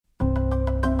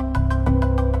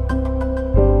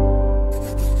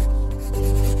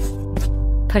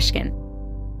Pushkin.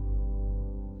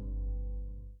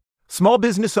 Small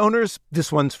business owners,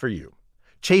 this one's for you.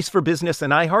 Chase for Business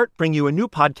and iHeart bring you a new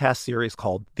podcast series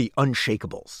called The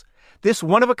Unshakables. This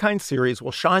one-of-a-kind series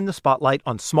will shine the spotlight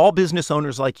on small business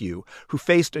owners like you who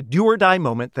faced a do-or-die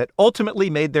moment that ultimately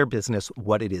made their business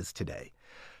what it is today.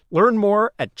 Learn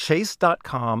more at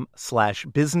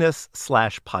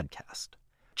chase.com/business/podcast.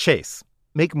 Chase,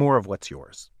 make more of what's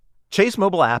yours. Chase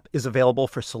mobile app is available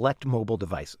for select mobile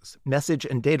devices. Message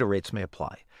and data rates may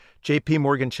apply. J.P.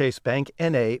 Morgan Chase Bank,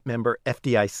 N.A., member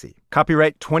FDIC.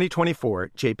 Copyright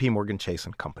 2024, J.P. Morgan Chase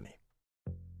 & Company.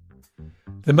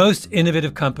 The most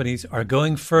innovative companies are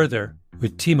going further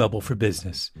with T-Mobile for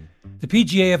Business. The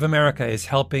PGA of America is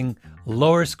helping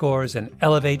lower scores and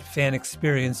elevate fan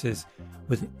experiences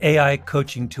with AI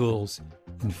coaching tools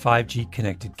and 5G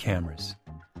connected cameras.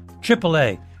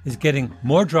 AAA is getting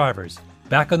more drivers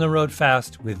back on the road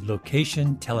fast with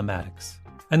location telematics.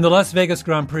 And the Las Vegas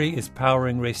Grand Prix is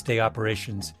powering race day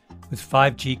operations with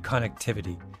 5G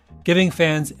connectivity, giving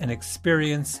fans an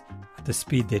experience at the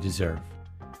speed they deserve.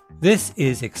 This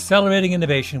is accelerating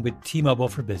innovation with T-Mobile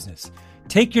for Business.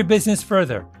 Take your business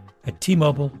further at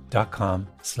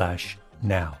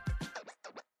T-Mobile.com/now.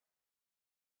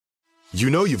 You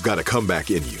know you've got a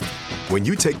comeback in you. When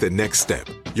you take the next step,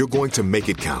 you're going to make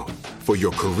it count for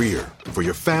your career, for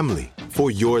your family,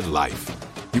 for your life.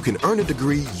 You can earn a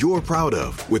degree you're proud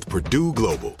of with Purdue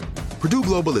Global. Purdue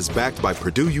Global is backed by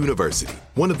Purdue University,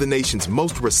 one of the nation's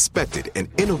most respected and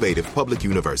innovative public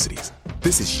universities.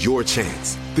 This is your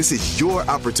chance. This is your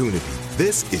opportunity.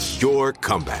 This is your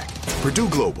comeback. Purdue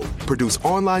Global, Purdue's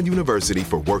online university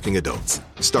for working adults.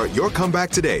 Start your comeback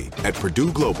today at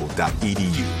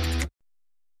purdueglobal.edu.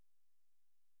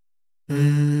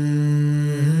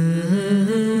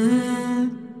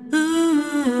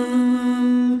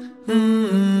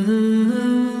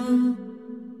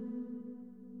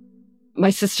 My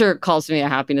sister calls me a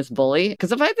happiness bully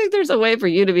because if I think there's a way for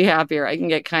you to be happier, I can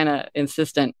get kind of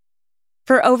insistent.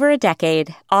 For over a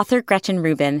decade, author Gretchen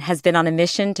Rubin has been on a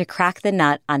mission to crack the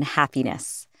nut on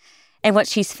happiness. And what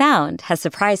she's found has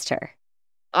surprised her.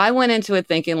 I went into it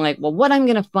thinking like, well, what I'm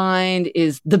going to find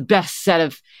is the best set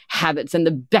of habits and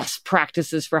the best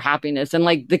practices for happiness and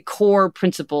like the core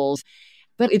principles.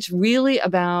 But it's really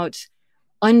about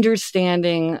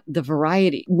understanding the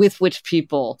variety with which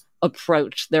people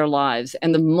approach their lives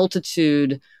and the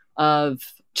multitude of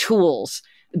tools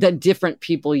that different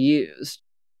people use.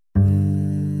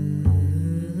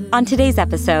 On today's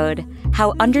episode,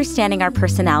 how understanding our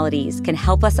personalities can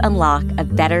help us unlock a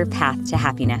better path to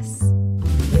happiness.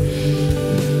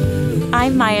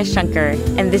 I'm Maya Shankar,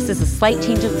 and this is A Slight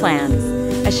Change of Plans,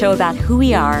 a show about who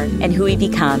we are and who we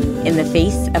become in the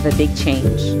face of a big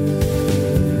change.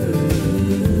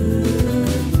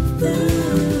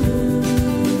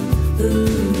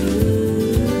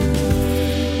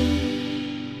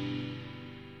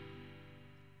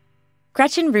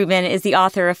 Gretchen Rubin is the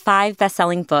author of 5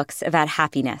 best-selling books about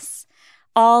happiness,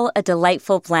 all a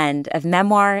delightful blend of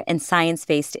memoir and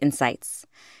science-based insights.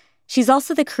 She's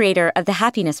also the creator of The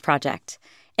Happiness Project,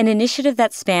 an initiative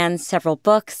that spans several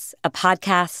books, a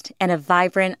podcast, and a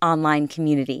vibrant online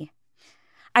community.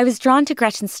 I was drawn to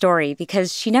Gretchen's story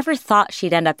because she never thought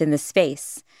she'd end up in this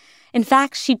space. In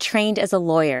fact, she trained as a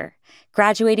lawyer,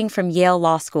 graduating from Yale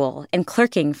Law School and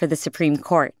clerking for the Supreme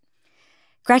Court.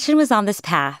 Gretchen was on this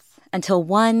path until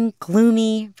one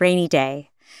gloomy, rainy day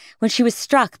when she was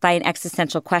struck by an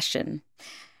existential question,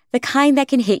 the kind that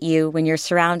can hit you when you're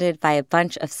surrounded by a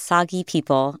bunch of soggy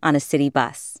people on a city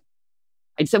bus.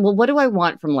 I said, well, what do I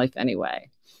want from life anyway?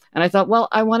 And I thought, well,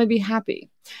 I want to be happy.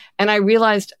 And I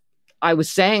realized I was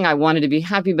saying I wanted to be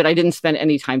happy, but I didn't spend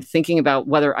any time thinking about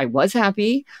whether I was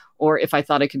happy or if I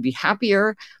thought I could be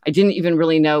happier. I didn't even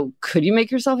really know, could you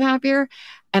make yourself happier?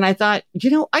 And I thought,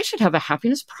 I should have a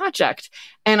happiness project.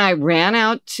 And I ran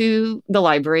out to the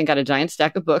library and got a giant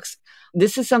stack of books.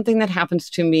 This is something that happens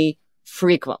to me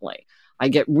frequently. I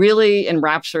get really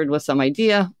enraptured with some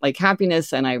idea like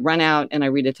happiness, and I run out and I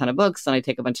read a ton of books and I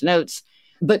take a bunch of notes.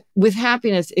 But with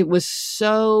happiness, it was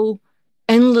so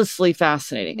endlessly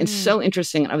fascinating and so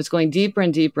interesting. I was going deeper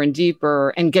and deeper and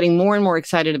deeper and getting more and more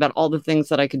excited about all the things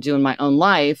that I could do in my own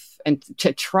life and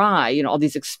to try, all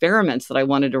these experiments that I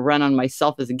wanted to run on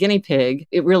myself as a guinea pig.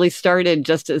 It really started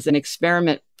just as an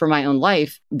experiment for my own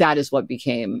life. That is what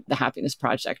became the Happiness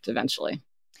Project eventually.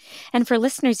 And for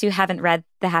listeners who haven't read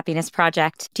The Happiness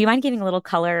Project, do you mind giving a little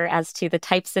color as to the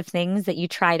types of things that you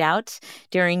tried out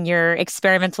during your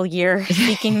experimental year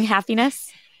seeking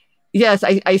happiness? Yes,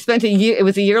 I spent a year. It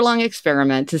was a year-long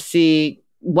experiment to see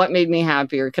what made me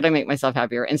happier. Could I make myself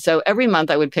happier? And so every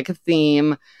month I would pick a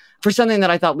theme. for something that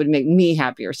I thought would make me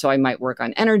happier. So I might work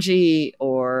on energy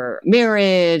or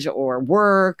marriage or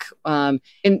work. And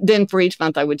then for each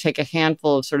month, I would take a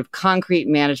handful of sort of concrete,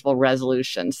 manageable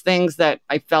resolutions, things that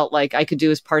I felt like I could do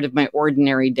as part of my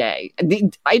ordinary day.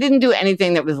 I didn't do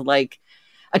anything that was like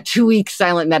a 2-week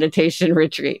silent meditation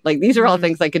retreat. Like these are all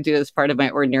things I could do as part of my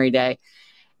ordinary day.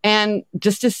 And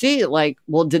just to see like,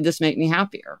 well, did this make me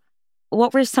happier?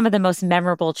 What were some of the most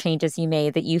memorable changes you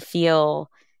made that you feel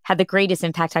had the greatest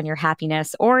impact on your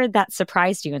happiness or that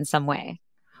surprised you in some way?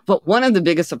 But one of the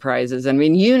biggest surprises, I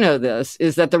mean, you know this,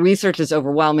 is that the research is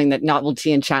overwhelming that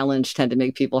novelty and challenge tend to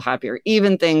make people happier.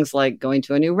 Even things like going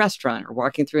to a new restaurant or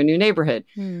walking through a new neighborhood.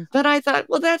 But I thought,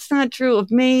 well, that's not true of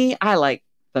me. I like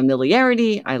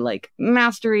familiarity. I like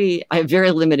mastery. I have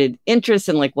very limited interest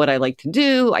in like what I like to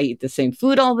do. I eat the same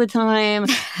food all the time.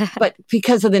 But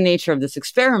because of the nature of this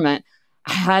experiment,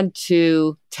 I had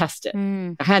to test it.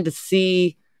 I had to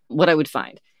see what I would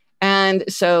find. And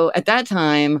so at that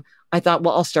time, I thought,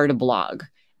 well, I'll start a blog.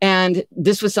 And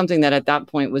this was something that at that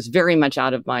point was very much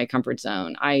out of my comfort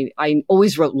zone. I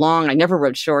always wrote long. I never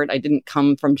wrote short. I didn't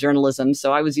come from journalism.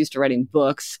 So I was used to writing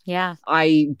books. Yeah.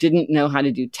 I didn't know how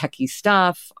to do techie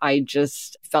stuff. I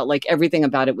just felt like everything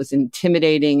about it was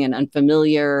intimidating and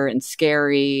unfamiliar and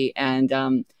scary. And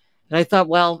I thought,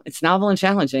 well, it's novel and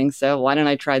challenging, so why don't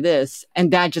I try this? And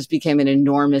that just became an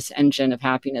enormous engine of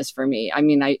happiness for me. I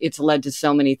mean, it's led to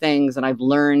so many things, and I've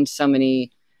learned so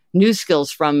many new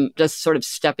skills from just sort of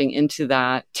stepping into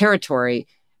that territory.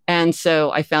 And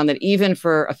so I found that even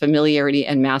for a familiarity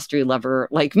and mastery lover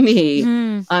like me,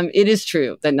 it is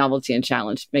true that novelty and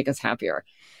challenge make us happier.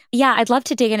 Yeah, I'd love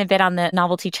to dig in a bit on the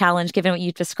novelty challenge, given what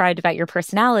you described about your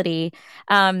personality.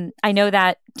 I know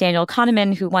that Daniel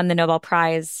Kahneman, who won the Nobel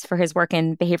Prize for his work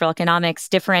in behavioral economics,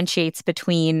 differentiates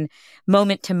between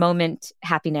moment-to-moment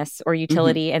happiness or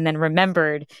utility and then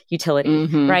remembered utility,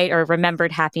 right? Or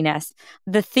remembered happiness.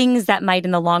 The things that might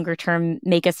in the longer term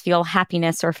make us feel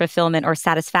happiness or fulfillment or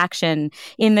satisfaction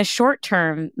in the short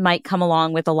term might come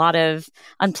along with a lot of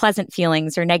unpleasant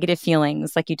feelings or negative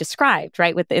feelings like you described,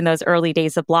 right? In those early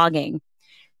days of blogging.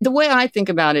 The way I think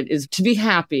about it is to be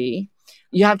happy,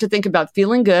 you have to think about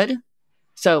feeling good.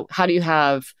 So how do you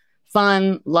have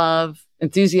fun, love,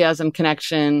 enthusiasm,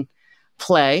 connection,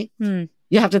 play?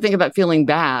 You have to think about feeling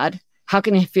bad. How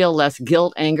can you feel less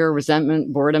guilt, anger,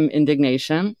 resentment, boredom,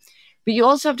 indignation? But you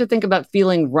also have to think about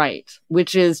feeling right,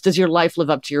 which is, does your life live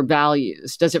up to your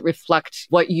values? Does it reflect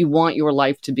what you want your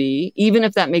life to be? Even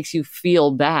if that makes you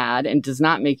feel bad and does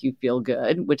not make you feel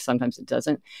good, which sometimes it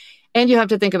doesn't. And you have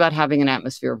to think about having an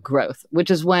atmosphere of growth,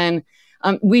 which is when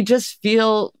we just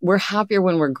feel we're happier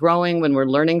when we're growing, when we're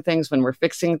learning things, when we're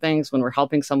fixing things, when we're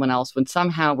helping someone else, when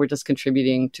somehow we're just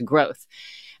contributing to growth.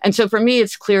 And so for me,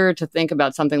 it's clear to think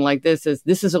about something like this as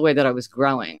this is a way that I was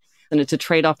growing. And it's a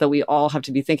trade-off that we all have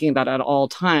to be thinking about at all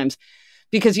times.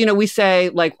 Because, you know, we say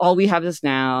like, all we have is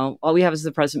now, all we have is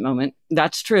the present moment.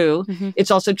 That's true.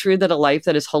 It's also true that a life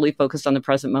that is wholly focused on the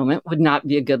present moment would not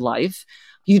be a good life.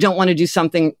 You don't want to do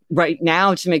something right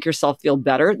now to make yourself feel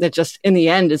better that just in the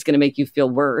end is going to make you feel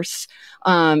worse.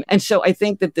 And so I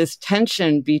think that this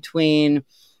tension between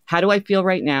how do I feel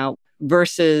right now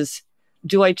versus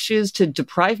do I choose to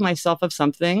deprive myself of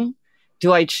something?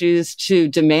 Do I choose to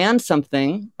demand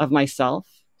something of myself?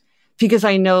 Because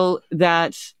I know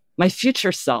that my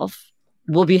future self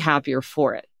will be happier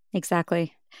for it.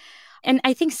 Exactly. And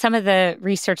I think some of the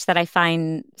research that I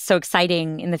find so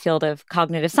exciting in the field of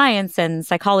cognitive science and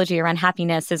psychology around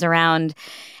happiness is around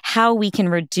how we can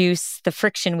reduce the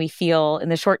friction we feel in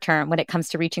the short term when it comes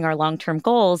to reaching our long-term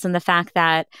goals, and the fact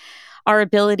that our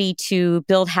ability to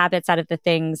build habits out of the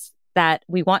things that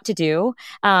we want to do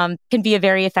can be a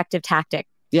very effective tactic.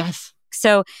 Yes.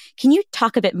 So can you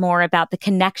talk a bit more about the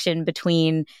connection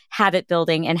between habit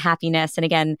building and happiness? And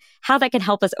again, how that can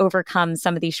help us overcome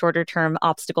some of these shorter term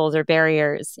obstacles or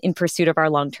barriers in pursuit of our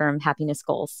long-term happiness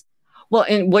goals? Well,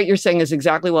 and what you're saying is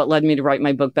exactly what led me to write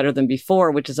my book Better Than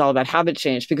Before, which is all about habit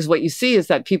change. Because what you see is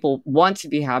that people want to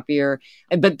be happier,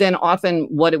 but then often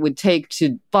what it would take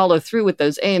to follow through with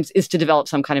those aims is to develop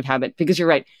some kind of habit. Because you're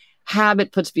right.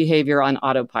 Habit puts behavior on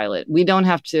autopilot. We don't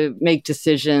have to make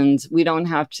decisions. We don't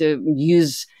have to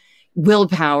use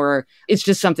willpower. It's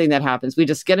just something that happens. We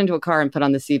just get into a car and put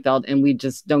on the seatbelt and we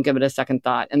just don't give it a second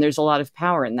thought. And there's a lot of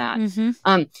power in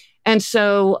that. And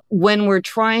so when we're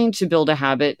trying to build a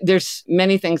habit, there's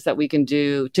many things that we can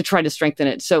do to try to strengthen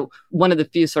it. So one of the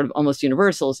few sort of almost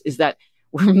universals is that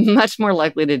we're much more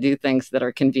likely to do things that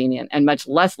are convenient and much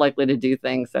less likely to do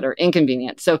things that are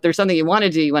inconvenient. So if there's something you want to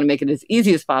do, you want to make it as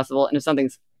easy as possible. And if something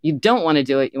you don't want to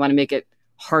do it, you want to make it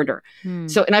harder.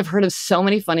 So, and I've heard of so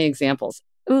many funny examples.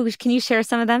 Ooh, can you share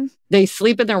some of them? They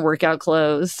sleep in their workout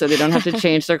clothes so they don't have to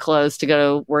change their clothes to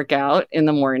go work out in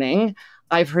the morning.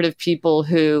 I've heard of people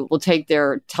who will take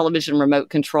their television remote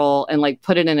control and like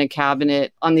put it in a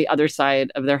cabinet on the other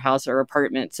side of their house or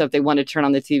apartment. So if they want to turn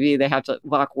on the TV, they have to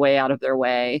walk way out of their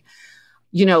way.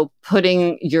 You know,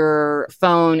 putting your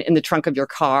phone in the trunk of your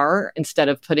car instead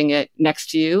of putting it next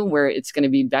to you where it's going to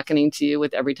be beckoning to you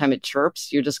with every time it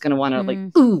chirps. You're just going to want to like,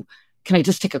 ooh, can I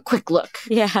just take a quick look?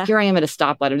 Yeah. Here I am at a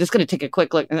stoplight. I'm just going to take a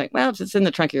quick look. And like, well, if it's in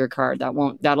the trunk of your car,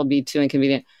 that'll be too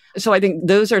inconvenient. So I think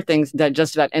those are things that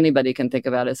just about anybody can think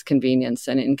about as convenience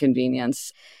and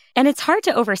inconvenience. And it's hard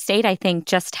to overstate, I think,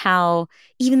 just how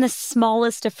even the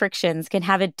smallest of frictions can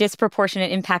have a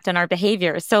disproportionate impact on our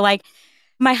behavior. So like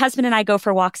my husband and I go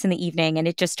for walks in the evening, and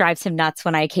it just drives him nuts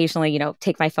when I occasionally,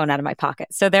 take my phone out of my pocket.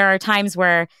 So there are times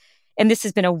where, and this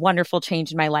has been a wonderful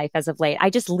change in my life as of late, I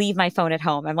just leave my phone at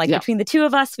home. I'm like, between the two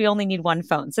of us, we only need one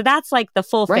phone. So that's like the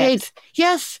full fix.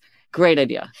 Yes. Great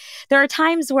idea. There are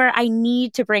times where I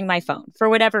need to bring my phone for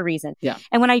whatever reason. Yeah.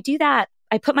 And when I do that,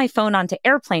 I put my phone onto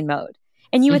airplane mode.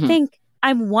 And you would think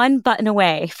I'm one button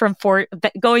away from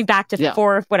going back to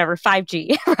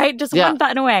 5G, right? Just one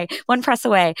button away, one press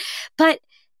away. But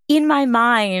in my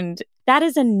mind, that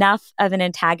is enough of an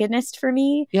antagonist for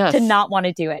me to not want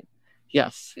to do it.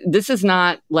 Yes. This is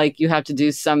not like you have to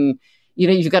do some,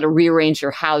 you've got to rearrange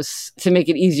your house to make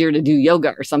it easier to do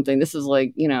yoga or something. This is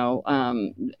like,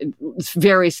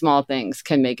 very small things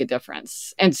can make a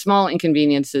difference. And small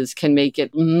inconveniences can make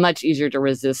it much easier to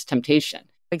resist temptation.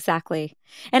 Exactly.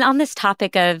 And on this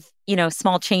topic of,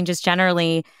 small changes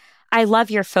generally, I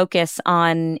love your focus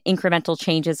on incremental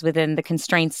changes within the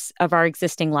constraints of our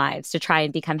existing lives to try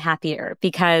and become happier.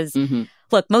 Because,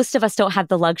 look, most of us don't have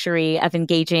the luxury of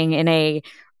engaging in a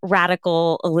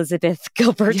radical Elizabeth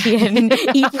Gilbertian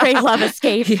eat, pray, love,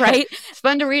 escape, right? It's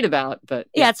fun to read about, but...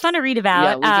 Yeah, it's fun to read about.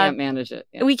 Yeah, we can't manage it.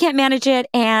 Yeah. We can't manage it.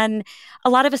 And a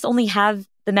lot of us only have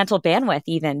the mental bandwidth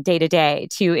even day to day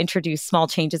to introduce small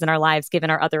changes in our lives,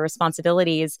 given our other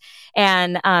responsibilities.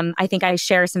 And I think I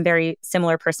share some very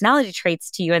similar personality traits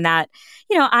to you in that,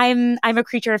 I'm a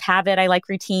creature of habit. I like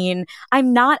routine.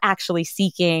 I'm not actually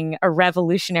seeking a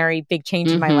revolutionary big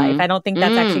change in my life. I don't think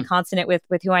that's actually consonant with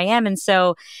who I am. And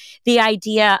so the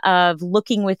idea of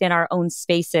looking within our own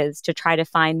spaces to try to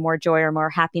find more joy or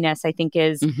more happiness, I think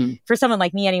is, for someone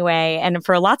like me anyway, and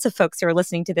for lots of folks who are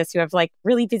listening to this who have like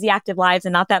really busy, active lives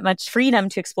and not that much freedom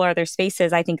to explore their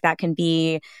spaces, I think that can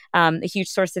be a huge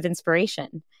source of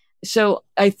inspiration. So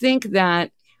I think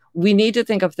that we need to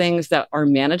think of things that are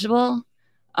manageable,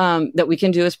 that we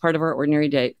can do as part of our ordinary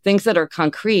day, things that are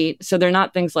concrete. So they're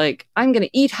not things like, I'm going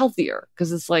to eat healthier,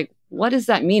 because it's like, what does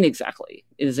that mean exactly?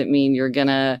 Does it mean you're going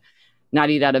to not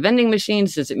eat out of vending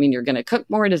machines? Does it mean you're going to cook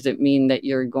more? Does it mean that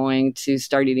you're going to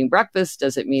start eating breakfast?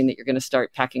 Does it mean that you're going to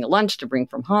start packing a lunch to bring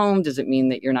from home? Does it mean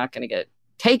that you're not going to get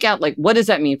takeout? Like, what does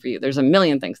that mean for you? There's a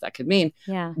million things that could mean.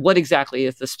 Yeah. What exactly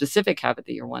is the specific habit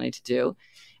that you're wanting to do,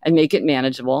 and make it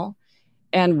manageable,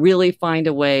 and really find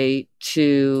a way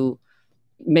to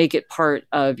make it part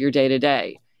of your day to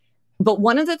day. But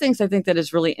one of the things I think that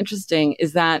is really interesting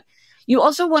is that you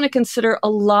also want to consider a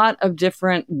lot of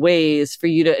different ways for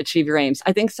you to achieve your aims.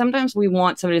 I think sometimes we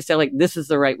want somebody to say like, this is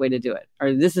the right way to do it,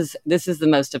 or this is the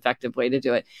most effective way to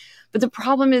do it. But the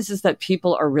problem is that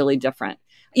people are really different.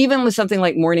 Even with something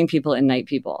like morning people and night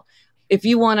people. If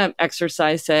you want to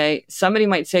exercise, say, somebody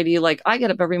might say to you, like, I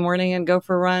get up every morning and go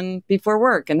for a run before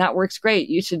work, and that works great.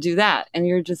 You should do that. And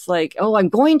you're just like, oh, I'm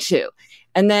going to.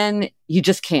 And then you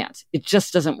just can't. It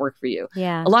just doesn't work for you.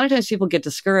 Yeah. A lot of times people get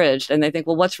discouraged and they think,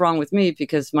 well, what's wrong with me?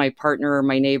 Because my partner or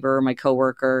my neighbor or my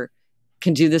coworker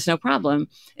can do this no problem.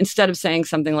 Instead of saying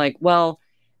something like, well,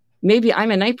 maybe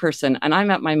I'm a night person and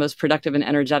I'm at my most productive and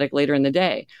energetic later in the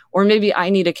day. Or maybe I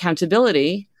need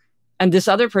accountability and this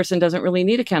other person doesn't really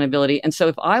need accountability. And so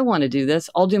if I want to do this,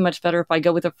 I'll do much better if I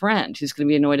go with a friend who's going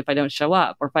to be annoyed if I don't show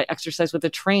up, or if I exercise with a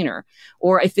trainer,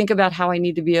 or I think about how I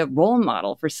need to be a role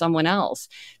model for someone else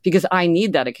because I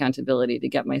need that accountability to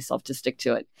get myself to stick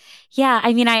to it. Yeah.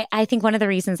 I mean, I think one of the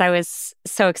reasons I was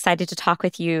so excited to talk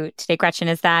with you today, Gretchen,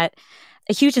 is that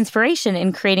a huge inspiration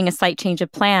in creating a slight change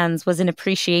of plans was an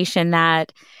appreciation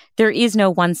that there is no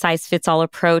one-size-fits-all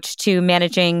approach to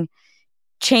managing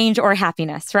change or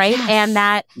happiness, right? Yes. And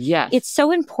that Yes. it's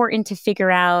so important to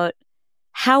figure out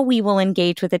how we will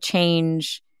engage with a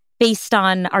change based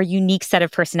on our unique set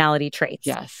of personality traits.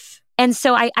 Yes. And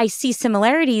so I see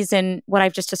similarities in what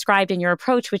I've just described in your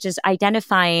approach, which is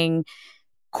identifying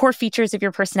core features of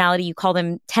your personality. You call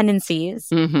them tendencies.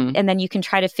 Mm-hmm. And then you can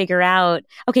try to figure out,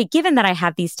 okay, given that I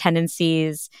have these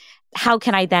tendencies, how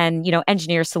can I then,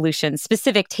 engineer solutions,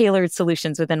 specific tailored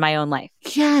solutions within my own life?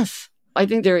 Yes. I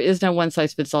think there is no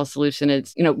one-size-fits-all solution.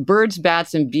 It's, birds,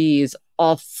 bats, and bees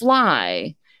all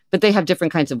fly, but they have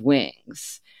different kinds of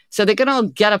wings. So they can all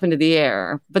get up into the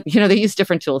air, but, they use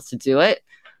different tools to do it.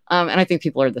 And I think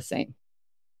people are the same.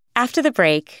 After the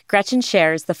break, Gretchen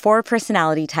shares the 4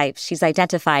 personality types she's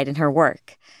identified in her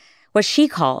work, what she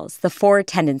calls the 4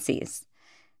 tendencies.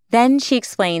 Then she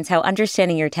explains how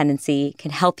understanding your tendency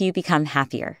can help you become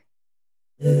happier.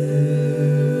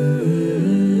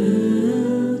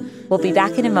 We'll be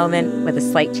back in a moment with a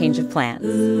slight change of plans.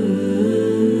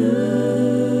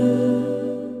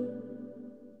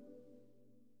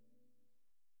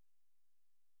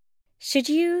 Should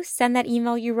you send that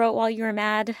email you wrote while you were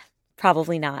mad?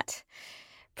 Probably not.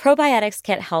 Probiotics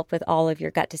can't help with all of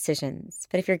your gut decisions,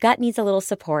 but if your gut needs a little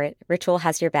support, Ritual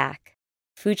has your back.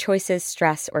 Food choices,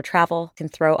 stress, or travel can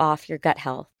throw off your gut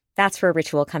health. That's where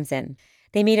Ritual comes in.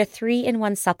 They made a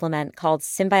 3-in-1 supplement called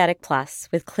Symbiotic Plus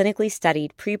with clinically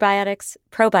studied prebiotics,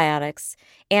 probiotics,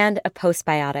 and a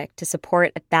postbiotic to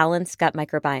support a balanced gut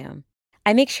microbiome.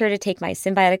 I make sure to take my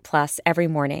Symbiotic Plus every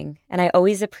morning, and I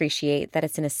always appreciate that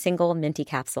it's in a single minty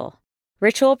capsule.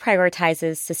 Ritual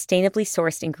prioritizes sustainably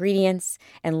sourced ingredients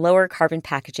and lower carbon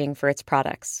packaging for its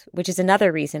products, which is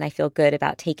another reason I feel good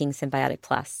about taking Symbiotic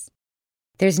Plus.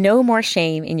 There's no more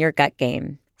shame in your gut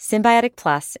game. Symbiotic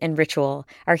Plus and Ritual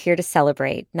are here to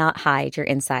celebrate, not hide your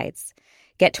insides.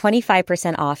 Get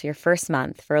 25% off your first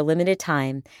month for a limited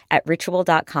time at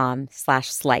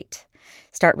ritual.com/slight.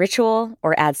 Start Ritual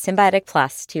or add Symbiotic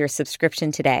Plus to your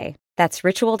subscription today. That's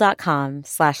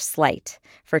ritual.com/slight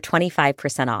for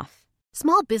 25% off.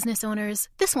 Small business owners,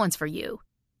 this one's for you.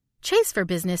 Chase for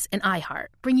Business and iHeart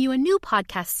bring you a new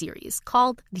podcast series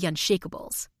called The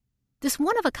Unshakables. This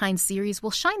one-of-a-kind series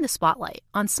will shine the spotlight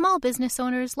on small business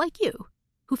owners like you,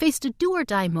 who faced a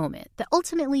do-or-die moment that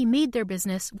ultimately made their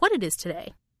business what it is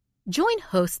today. Join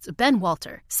hosts Ben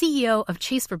Walter, CEO of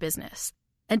Chase for Business,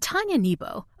 and Tanya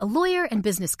Nebo, a lawyer and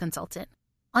business consultant,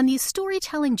 on these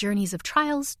storytelling journeys of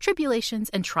trials,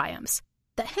 tribulations, and triumphs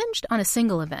that hinged on a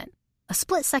single event, a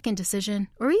split-second decision,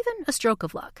 or even a stroke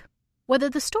of luck. Whether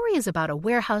the story is about a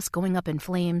warehouse going up in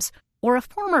flames or a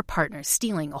former partner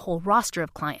stealing a whole roster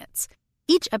of clients,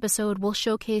 each episode will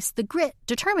showcase the grit,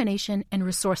 determination, and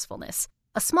resourcefulness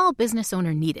a small business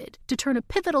owner needed to turn a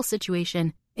pivotal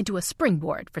situation into a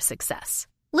springboard for success.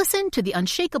 Listen to The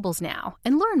Unshakables now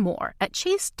and learn more at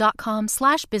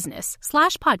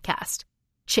chase.com/business/podcast.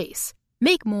 Chase,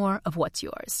 make more of what's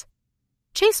yours.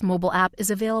 Chase mobile app is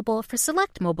available for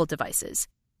select mobile devices.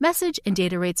 Message and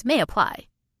data rates may apply.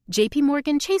 JP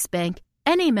Morgan Chase Bank,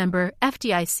 NA member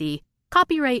FDIC,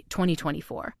 copyright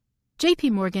 2024.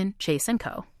 JP Morgan Chase &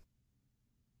 Co.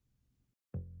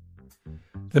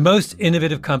 The most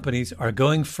innovative companies are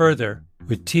going further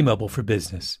with T-Mobile for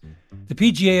Business. The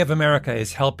PGA of America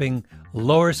is helping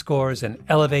lower scores and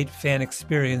elevate fan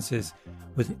experiences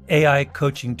with AI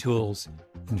coaching tools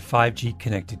and 5G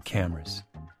connected cameras.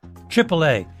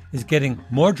 AAA is getting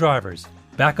more drivers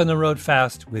back on the road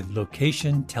fast with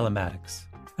location telematics.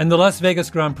 And the Las Vegas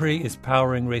Grand Prix is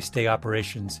powering race day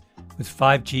operations with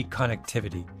 5G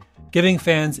connectivity, giving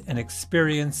fans an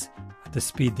experience at the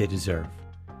speed they deserve.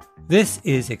 This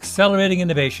is accelerating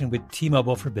innovation with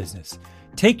T-Mobile for Business.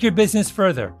 Take your business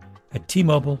further at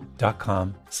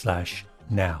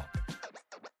T-Mobile.com/now.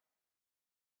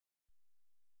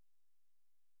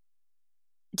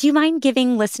 Do you mind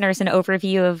giving listeners an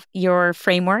overview of your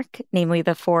framework, namely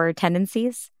the 4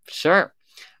 tendencies? Sure.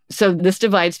 So this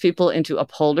divides people into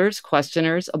upholders,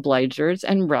 questioners, obligers,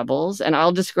 and rebels. And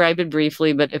I'll describe it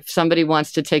briefly, but if somebody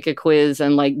wants to take a quiz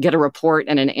and get a report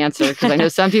and an answer, because I know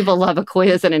some people love a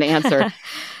quiz and an answer,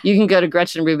 you can go to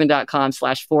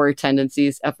GretchenRubin.com/4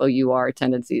 tendencies, FOUR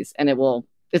tendencies. And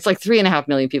it's like 3.5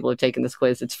 million people have taken this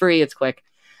quiz. It's free, it's quick.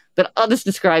 But I'll just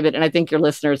describe it, and I think your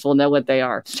listeners will know what they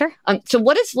are. Sure. So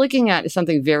what it's looking at is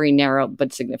something very narrow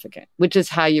but significant, which is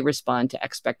how you respond to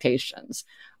expectations.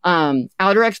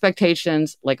 Outer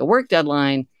expectations, like a work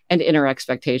deadline, and inner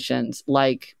expectations,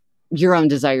 like your own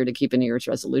desire to keep a New Year's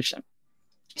resolution.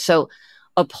 So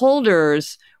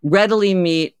upholders readily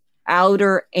meet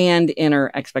outer and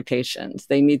inner expectations.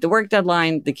 They meet the work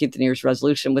deadline, they keep the New Year's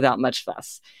resolution without much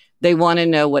fuss. They want to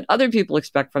know what other people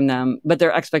expect from them, but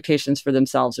their expectations for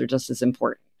themselves are just as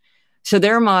important. So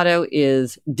their motto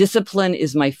is, discipline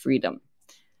is my freedom.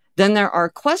 Then there are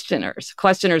questioners.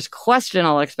 Questioners question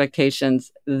all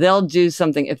expectations. They'll do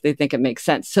something if they think it makes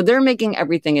sense. So they're making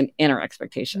everything an inner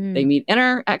expectation. They meet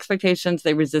inner expectations.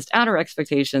 They resist outer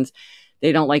expectations.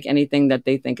 They don't like anything that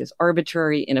they think is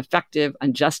arbitrary, ineffective,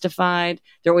 unjustified.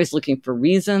 They're always looking for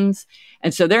reasons.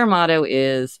 And so their motto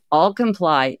is, I'll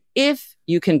comply if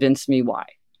you convince me why.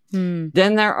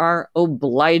 Then there are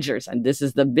obligers, and this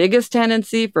is the biggest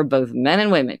tendency for both men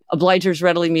and women. Obligers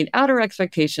readily meet outer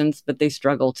expectations, but they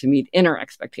struggle to meet inner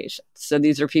expectations. So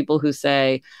these are people who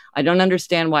say, I don't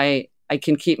understand why I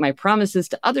can keep my promises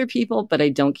to other people, but I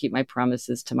don't keep my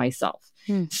promises to myself.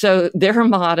 So their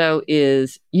motto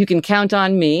is, you can count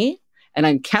on me, and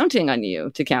I'm counting on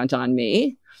you to count on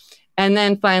me. And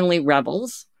then finally,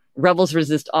 rebels. Rebels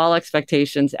resist all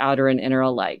expectations, outer and inner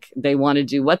alike. They want to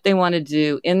do what they want to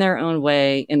do in their own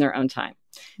way, in their own time.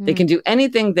 They can do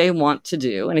anything they want to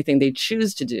do, anything they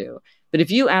choose to do. But if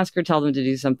you ask or tell them to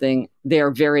do something, they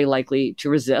are very likely to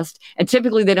resist. And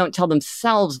typically they don't tell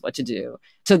themselves what to do.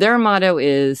 So their motto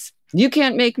is, you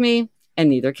can't make me, and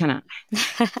neither can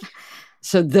I.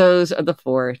 So those are the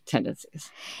 4 tendencies.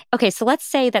 Okay, so let's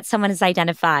say that someone has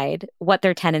identified what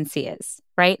their tendency is,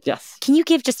 right? Yes. Can you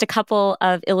give just a couple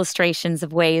of illustrations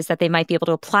of ways that they might be able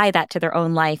to apply that to their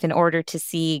own life in order to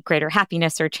see greater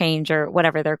happiness or change or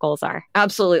whatever their goals are?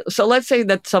 Absolutely. So let's say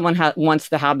that someone wants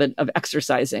the habit of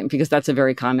exercising, because that's a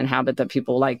very common habit that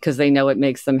people like because they know it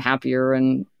makes them happier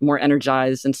and more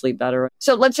energized and sleep better.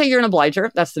 So let's say you're an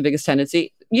obliger. That's the biggest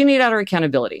tendency. You need outer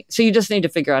accountability. So you just need to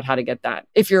figure out how to get that.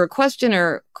 If you're a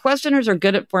questioner, questioners are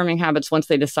good at forming habits once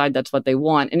they decide that's what they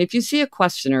want. And if you see a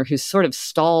questioner who's sort of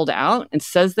stalled out and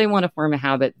says they want to form a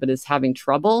habit but is having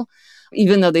trouble,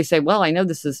 even though they say, well, I know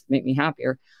this is make me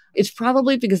happier, it's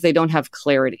probably because they don't have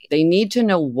clarity. They need to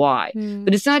know why.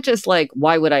 But it's not just like,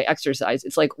 why would I exercise?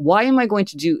 It's like, why am I going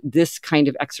to do this kind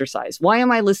of exercise? Why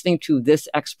am I listening to this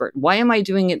expert? Why am I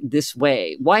doing it this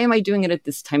way? Why am I doing it at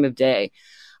this time of day?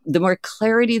 The more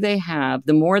clarity they have,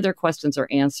 the more their questions are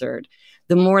answered,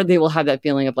 the more they will have that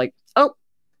feeling of like, oh,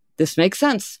 this makes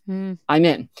sense. I'm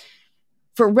in.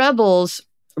 For rebels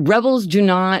do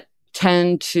not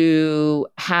tend to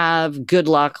have good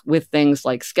luck with things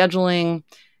like scheduling.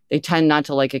 They tend not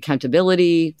to like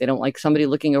accountability. They don't like somebody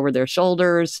looking over their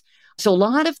shoulders. So a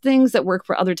lot of things that work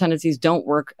for other tendencies don't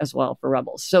work as well for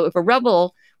rebels. So if a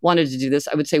rebel wanted to do this,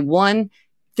 I would say, 1,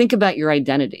 think about your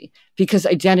identity, because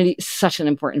identity is such an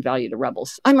important value to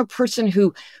rebels. I'm a person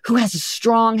who has a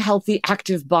strong, healthy,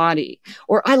 active body,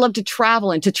 or I love to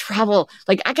travel, and to travel,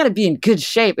 like I got to be in good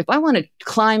shape. If I want to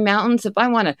climb mountains, if I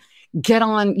want to get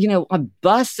on, a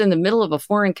bus in the middle of a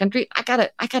foreign country, I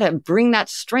gotta bring that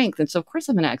strength. And so of course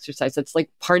I'm going to exercise. That's like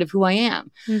part of who I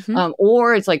am.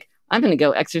 Or it's like, I'm going to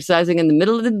go exercising in the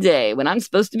middle of the day when I'm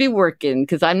supposed to be working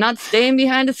because I'm not staying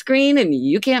behind a screen and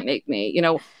you can't make me,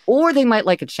 Or they might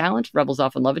like a challenge. Rebels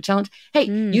often love a challenge. Hey,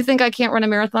 you think I can't run a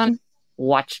marathon?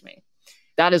 Watch me.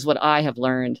 That is what I have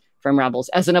learned from rebels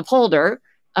as an upholder,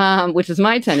 which is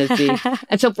my tendency.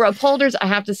 And so for upholders, I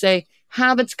have to say,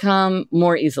 habits come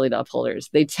more easily to upholders.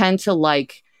 They tend to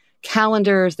like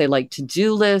calendars. They like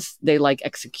to-do lists. They like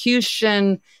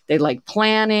execution. They like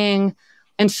planning.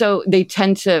 And so they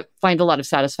tend to find a lot of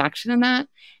satisfaction in that.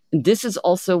 And this is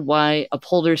also why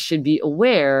upholders should be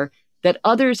aware that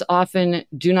others often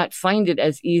do not find it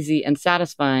as easy and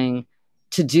satisfying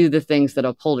to do the things that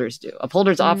upholders do.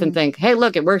 Upholders often think, hey,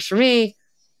 look, it works for me.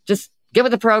 Just get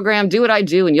with the program, do what I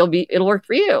do, and it'll work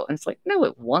for you. And it's like, no,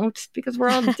 it won't, because we're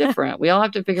all different. We all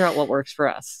have to figure out what works for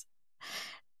us.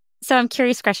 So I'm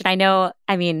curious, Gretchen,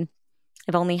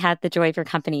 I've only had the joy of your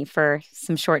company for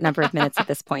some short number of minutes at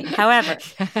this point. However,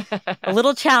 a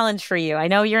little challenge for you. I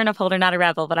know you're an upholder, not a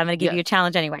rebel, but I'm going to give you a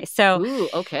challenge anyway. So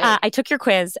I took your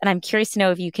quiz, and I'm curious to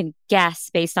know if you can guess,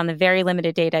 based on the very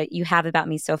limited data you have about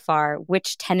me so far,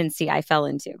 which tendency I fell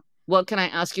into. Well, can I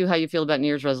ask you how you feel about New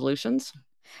Year's resolutions?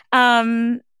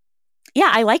 Yeah,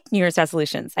 I like New Year's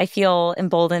resolutions. I feel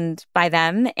emboldened by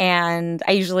them, and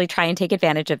I usually try and take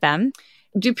advantage of them.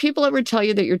 Do people ever tell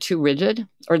you that you're too rigid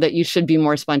or that you should be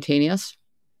more spontaneous?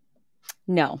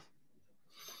 No.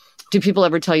 Do people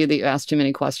ever tell you that you ask too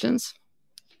many questions?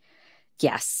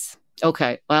 Yes.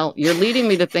 Okay. Well, you're leading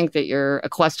me to think that you're a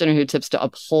questioner who tips to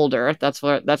upholder. That's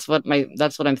what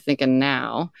I'm thinking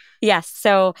now. Yes.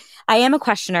 So I am a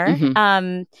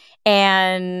questioner.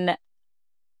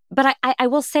 But I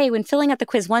will say, when filling out the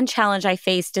quiz, one challenge I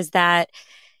faced is that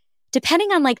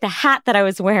depending on like the hat that I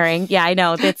was wearing, I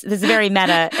know this is very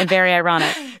meta and very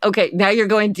ironic. Okay, now you're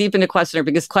going deep into questioner,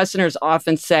 because questioners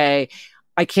often say,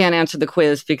 I can't answer the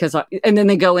quiz because, and then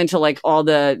they go into like all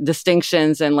the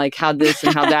distinctions and like how this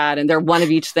and how that, and they're one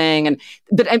of each thing.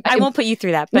 But I won't put you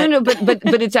through that. But. No,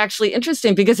 but it's actually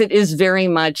interesting because it is very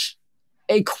much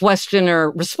a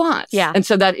questioner response. Yeah. And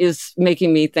so that is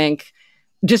making me think,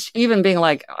 just even being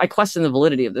like, I question the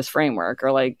validity of this framework,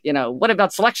 or like, what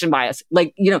about selection bias?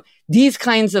 Like, these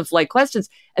kinds of like questions.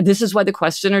 And this is why the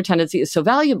questioner tendency is so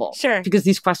valuable. Sure. Because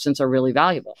these questions are really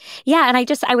valuable. Yeah. And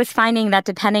I was finding that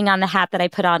depending on the hat that I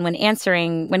put on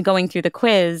when going through the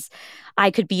quiz, I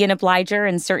could be an obliger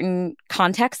in certain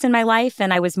contexts in my life,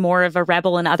 and I was more of a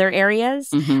rebel in other areas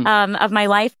of my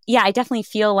life. Yeah, I definitely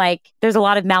feel like there's a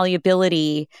lot of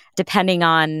malleability depending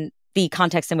on the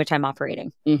context in which I'm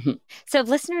operating. Mm-hmm. So if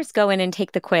listeners go in and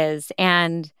take the quiz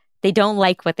and they don't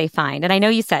like what they find, and I know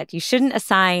you said you shouldn't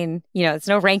assign, it's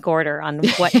no rank order on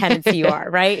what tendency you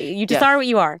are, right? You just are what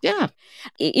you are. Yeah.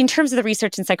 In terms of the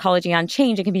research in psychology on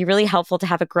change, it can be really helpful to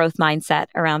have a growth mindset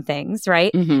around things,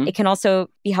 right? Mm-hmm. It can also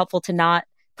be helpful to not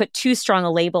put too strong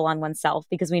a label on oneself,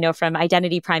 because we know from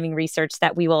identity priming research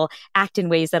that we will act in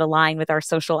ways that align with our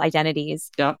social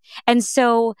identities. Yeah. And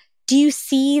so do you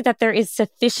see that there is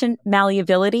sufficient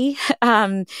malleability,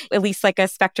 at least like a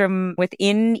spectrum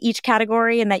within each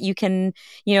category, and that you can,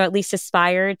 at least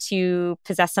aspire to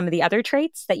possess some of the other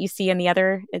traits that you see in the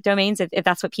other domains, if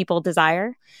that's what people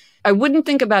desire? I wouldn't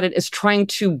think about it as trying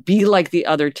to be like the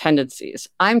other tendencies.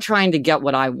 I'm trying to get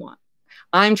what I want.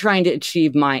 I'm trying to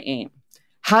achieve my aim.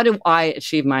 How do I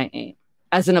achieve my aim?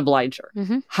 As an obliger,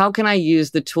 how can I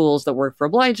use the tools that work for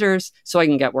obligers so I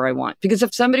can get where I want? Because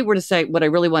if somebody were to say, what I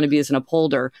really want to be is an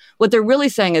upholder, what they're really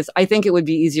saying is, I think it would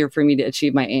be easier for me to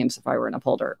achieve my aims if I were an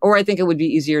upholder. Or I think it would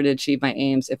be easier to achieve my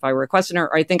aims if I were a questioner.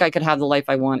 Or I think I could have the life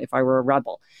I want if I were a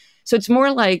rebel. So it's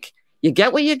more like you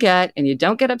get what you get and you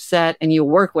don't get upset and you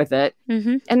work with it.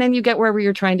 And then you get wherever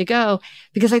you're trying to go.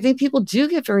 Because I think people do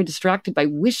get very distracted by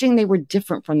wishing they were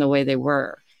different from the way they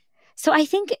were. So I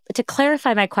think, to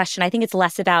clarify my question, I think it's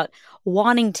less about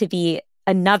wanting to be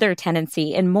another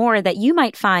tendency and more that you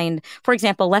might find, for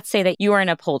example, let's say that you are an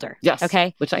upholder. Yes.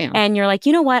 Okay. Which I am. And you're like,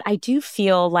 you know what? I do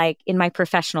feel like in my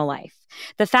professional life,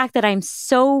 the fact that I'm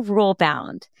so rule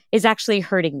bound is actually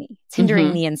hurting me. It's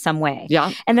hindering me in some way.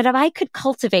 Yeah. And that if I could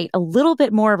cultivate a little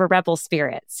bit more of a rebel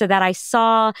spirit so that I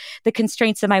saw the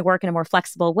constraints of my work in a more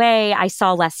flexible way, I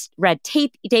saw less red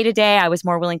tape day to day, I was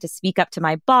more willing to speak up to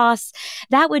my boss,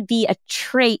 that would be a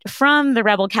trait from the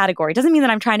rebel category. It doesn't mean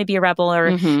that I'm trying to be a rebel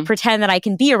or pretend that I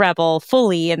can be a rebel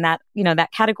fully in that,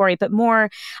 that category, but more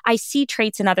I see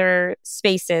traits in other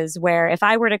spaces where if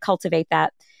I were to cultivate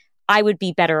that, I would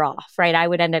be better off, right? I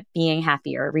would end up being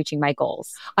happier, reaching my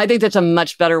goals. I think that's a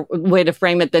much better way to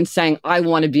frame it than saying, I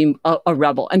want to be a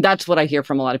rebel. And that's what I hear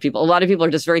from a lot of people. A lot of people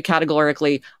are just very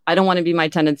categorically, I don't want to be my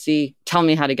tendency. Tell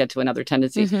me how to get to another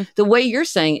tendency. The way you're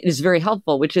saying it is very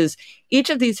helpful, which is each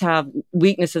of these have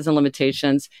weaknesses and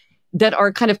limitations that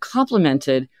are kind of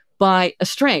complemented by a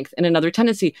strength in another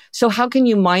tendency. So how can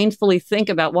you mindfully think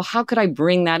about, well, how could I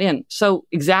bring that in? So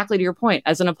exactly to your point,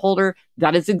 as an upholder,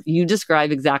 that is, you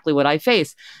describe exactly what I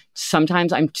face.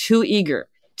 Sometimes I'm too eager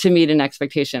to meet an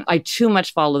expectation. I too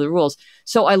much follow the rules.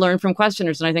 So I learn from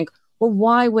questioners and I think, well,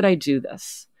 why would I do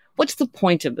this? What's the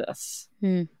point of this?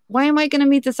 Why am I going to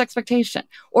meet this expectation?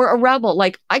 Or a rebel,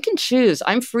 like, I can choose.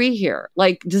 I'm free here.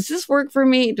 Like, does this work for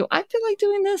me? Do I feel like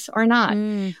doing this or not?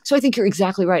 So I think you're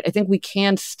exactly right. I think we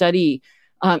can study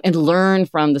and learn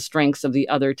from the strengths of the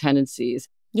other tendencies.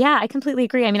 Yeah, I completely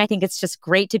agree. I mean, I think it's just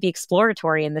great to be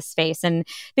exploratory in this space and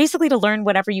basically to learn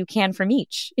whatever you can from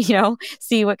each,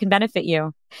 see what can benefit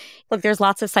you. Look, there's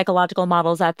lots of psychological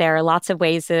models out there, lots of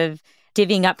ways of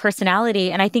divvying up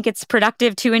personality. And I think it's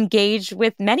productive to engage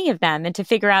with many of them and to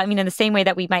figure out, in the same way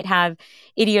that we might have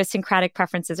idiosyncratic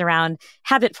preferences around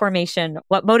habit formation,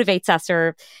 what motivates us,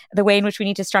 or the way in which we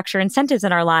need to structure incentives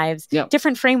in our lives,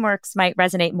 different frameworks might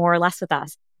resonate more or less with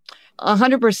us.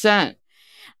 100%.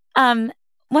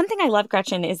 One thing I love,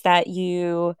 Gretchen, is that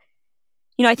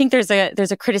I think there's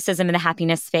a criticism in the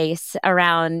happiness space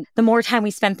around the more time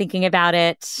we spend thinking about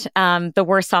it, the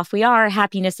worse off we are.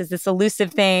 Happiness is this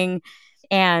elusive thing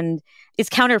and it's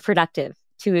counterproductive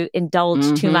to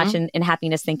indulge too much in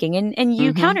happiness thinking. And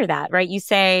you counter that, right? You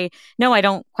say, no, I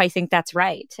don't quite think that's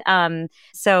right.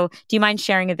 So do you mind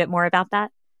sharing a bit more about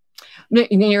that?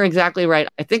 You're exactly right.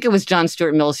 I think it was John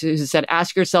Stuart Mill who said,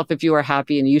 ask yourself if you are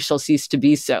happy and you shall cease to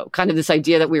be so. Kind of this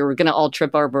idea that we were going to all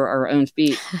trip over our own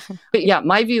feet. But yeah,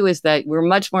 my view is that we're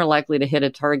much more likely to hit a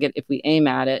target if we aim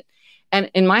at it. And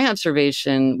in my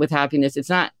observation with happiness, it's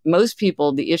not most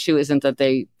people, the issue isn't that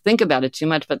they think about it too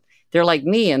much, but they're like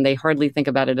me and they hardly think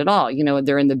about it at all.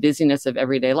 They're in the busyness of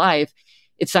everyday life.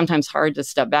 It's sometimes hard to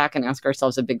step back and ask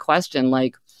ourselves a big question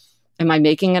like, Am I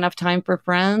making enough time for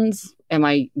friends? Am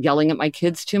I yelling at my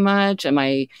kids too much? Are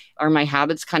my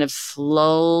habits kind of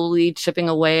slowly chipping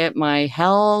away at my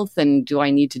health? And do I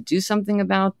need to do something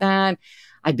about that?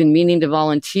 I've been meaning to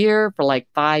volunteer for like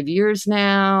 5 years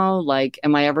now. Like,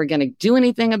 am I ever going to do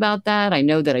anything about that? I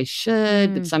know that I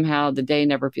should, but somehow the day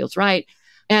never feels right.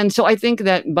 And so I think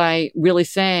that by really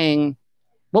saying,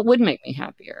 what would make me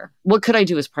happier? What could I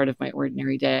do as part of my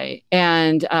ordinary day?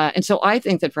 And so I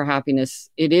think that for happiness,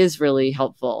 it is really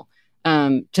helpful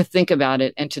to think about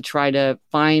it and to try to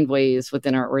find ways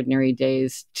within our ordinary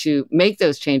days to make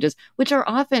those changes, which are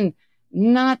often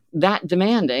not that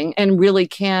demanding and really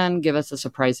can give us a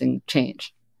surprising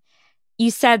change.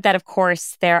 You said that, of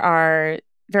course, there are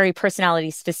very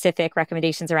personality-specific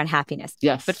recommendations around happiness.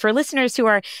 Yes. But for listeners who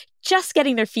are just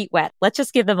getting their feet wet, let's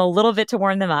just give them a little bit to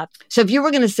warm them up. So if you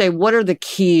were going to say, what are the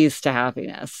keys to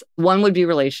happiness? One would be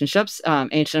relationships.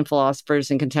 Ancient philosophers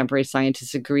and contemporary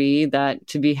scientists agree that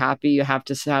to be happy, you have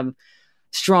to have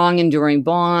strong, enduring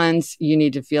bonds. You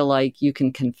need to feel like you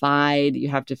can confide. You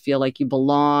have to feel like you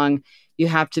belong. You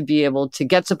have to be able to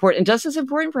get support. And just as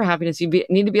important for happiness,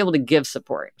 need to be able to give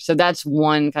support. So that's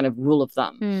one kind of rule of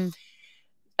thumb.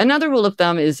 Another rule of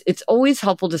thumb is it's always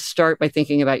helpful to start by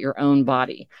thinking about your own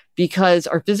body, because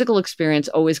our physical experience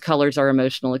always colors our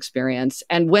emotional experience.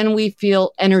 And when we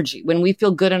feel energy, when we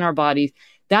feel good in our bodies,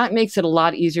 that makes it a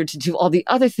lot easier to do all the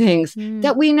other things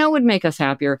that we know would make us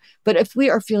happier. But if we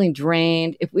are feeling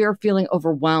drained, if we are feeling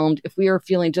overwhelmed, if we are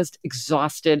feeling just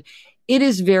exhausted, it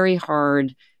is very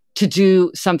hard to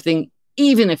do something,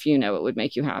 even if you know it would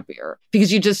make you happier,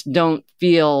 because you just don't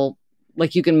feel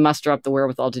like you can muster up the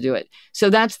wherewithal to do it. So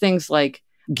that's things like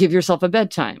give yourself a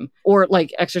bedtime, or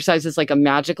like exercise is like a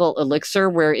magical elixir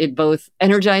where it both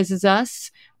energizes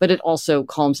us, but it also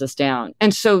calms us down.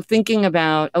 And so thinking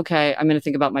about, okay, I'm going to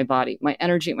think about my body, my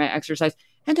energy, my exercise.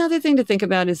 Another thing to think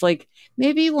about is like,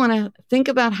 maybe you want to think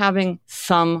about having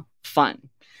some fun.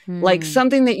 Like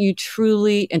something that you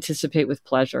truly anticipate with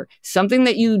pleasure, something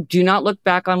that you do not look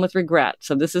back on with regret.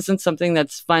 So this isn't something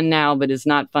that's fun now, but is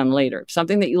not fun later.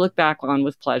 Something that you look back on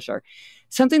with pleasure,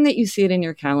 something that you see it in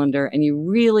your calendar and you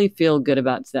really feel good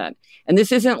about that. And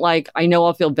this isn't like, I know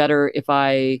I'll feel better if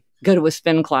I go to a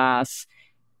spin class,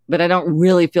 but I don't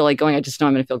really feel like going. I just know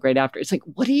I'm going to feel great after. It's like,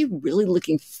 what are you really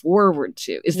looking forward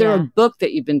to? Is there a book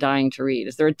that you've been dying to read?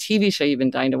 Is there a TV show you've been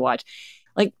dying to watch?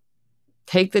 Like,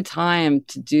 take the time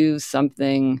to do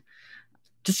something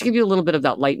just to give you a little bit of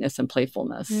that lightness and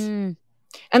playfulness. And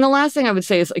the last thing I would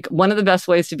say is like one of the best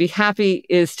ways to be happy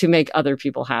is to make other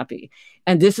people happy.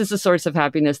 And this is a source of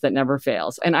happiness that never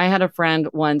fails. And I had a friend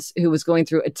once who was going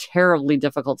through a terribly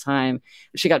difficult time.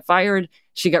 She got fired.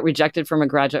 She got rejected from a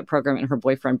graduate program and her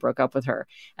boyfriend broke up with her.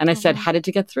 And I said, how did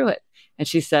you get through it? And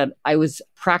she said, I was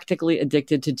practically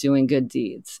addicted to doing good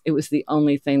deeds. It was the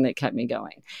only thing that kept me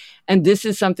going. And this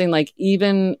is something like,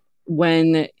 even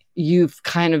when you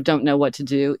kind of don't know what to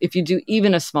do, if you do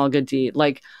even a small good deed,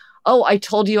 like, oh, I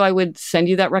told you I would send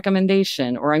you that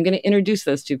recommendation, or I'm going to introduce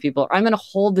those two people, or I'm going to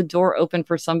hold the door open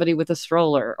for somebody with a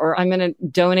stroller, or I'm going to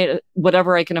donate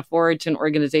whatever I can afford to an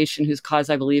organization whose cause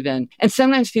I believe in. And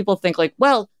sometimes people think like,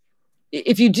 well,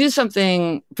 if you do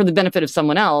something for the benefit of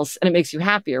someone else and it makes you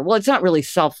happier, well, it's not really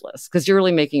selfless because you're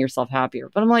really making yourself happier.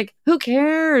 But I'm like, who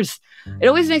cares? It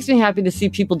always makes me happy to see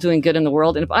people doing good in the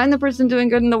world. And if I'm the person doing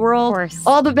good in the world,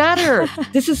 all the better.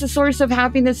 This is a source of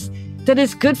happiness that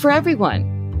is good for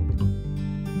everyone.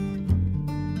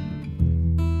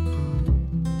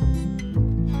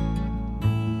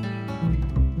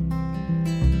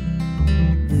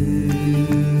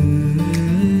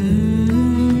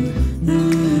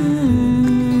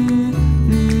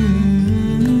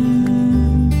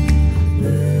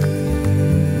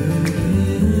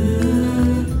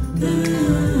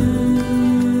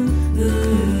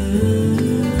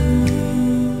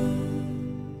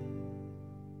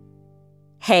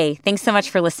 Hey, thanks so much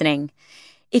for listening.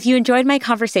 If you enjoyed my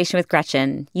conversation with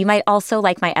Gretchen, you might also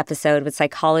like my episode with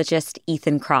psychologist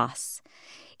Ethan Kross.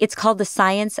 It's called The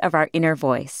Science of Our Inner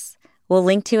Voice. We'll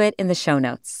link to it in the show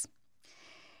notes.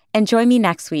 And join me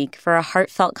next week for a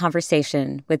heartfelt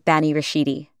conversation with Bani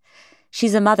Rashidi.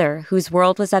 She's a mother whose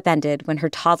world was upended when her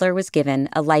toddler was given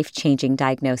a life-changing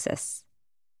diagnosis.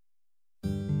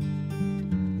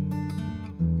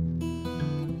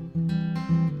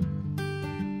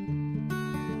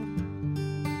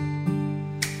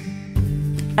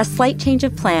 A Slight Change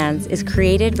of Plans is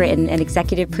created, written, and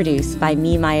executive produced by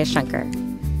me, Maya Shankar.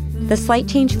 The Slight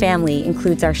Change family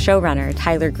includes our showrunner,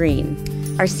 Tyler Green,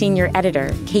 our senior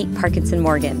editor, Kate Parkinson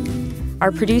Morgan,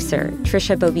 our producer,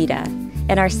 Trisha Bobita,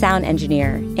 and our sound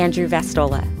engineer, Andrew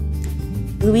Vastola.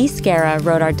 Luis Guerra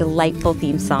wrote our delightful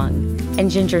theme song,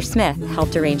 and Ginger Smith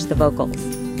helped arrange the vocals.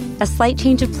 A Slight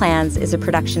Change of Plans is a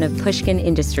production of Pushkin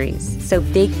Industries, so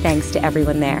big thanks to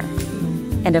everyone there.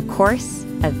 And of course,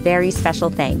 a very special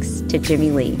thanks to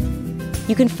Jimmy Lee.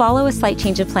 You can follow A Slight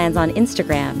Change of Plans on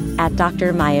Instagram at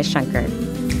Dr. Maya Shankar.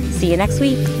 See you next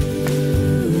week.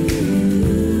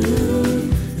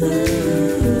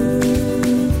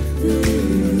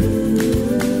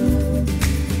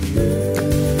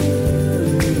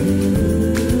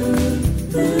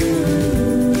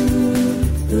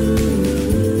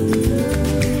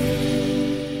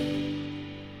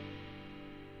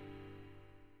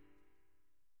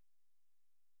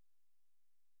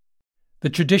 The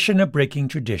tradition of breaking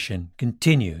tradition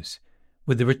continues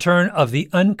with the return of the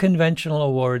Unconventional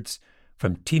Awards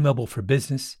from T-Mobile for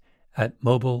Business at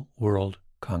Mobile World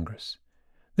Congress.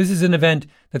 This is an event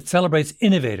that celebrates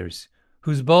innovators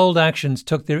whose bold actions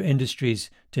took their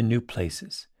industries to new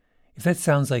places. If that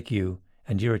sounds like you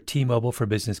and you're a T-Mobile for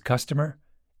Business customer,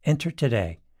 enter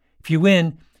today. If you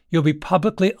win, you'll be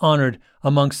publicly honored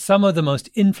amongst some of the most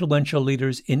influential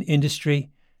leaders in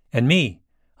industry, and me,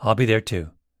 I'll be there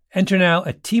too. Enter now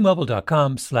at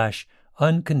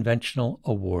T-Mobile.com/unconventional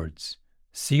awards.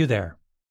 See you there.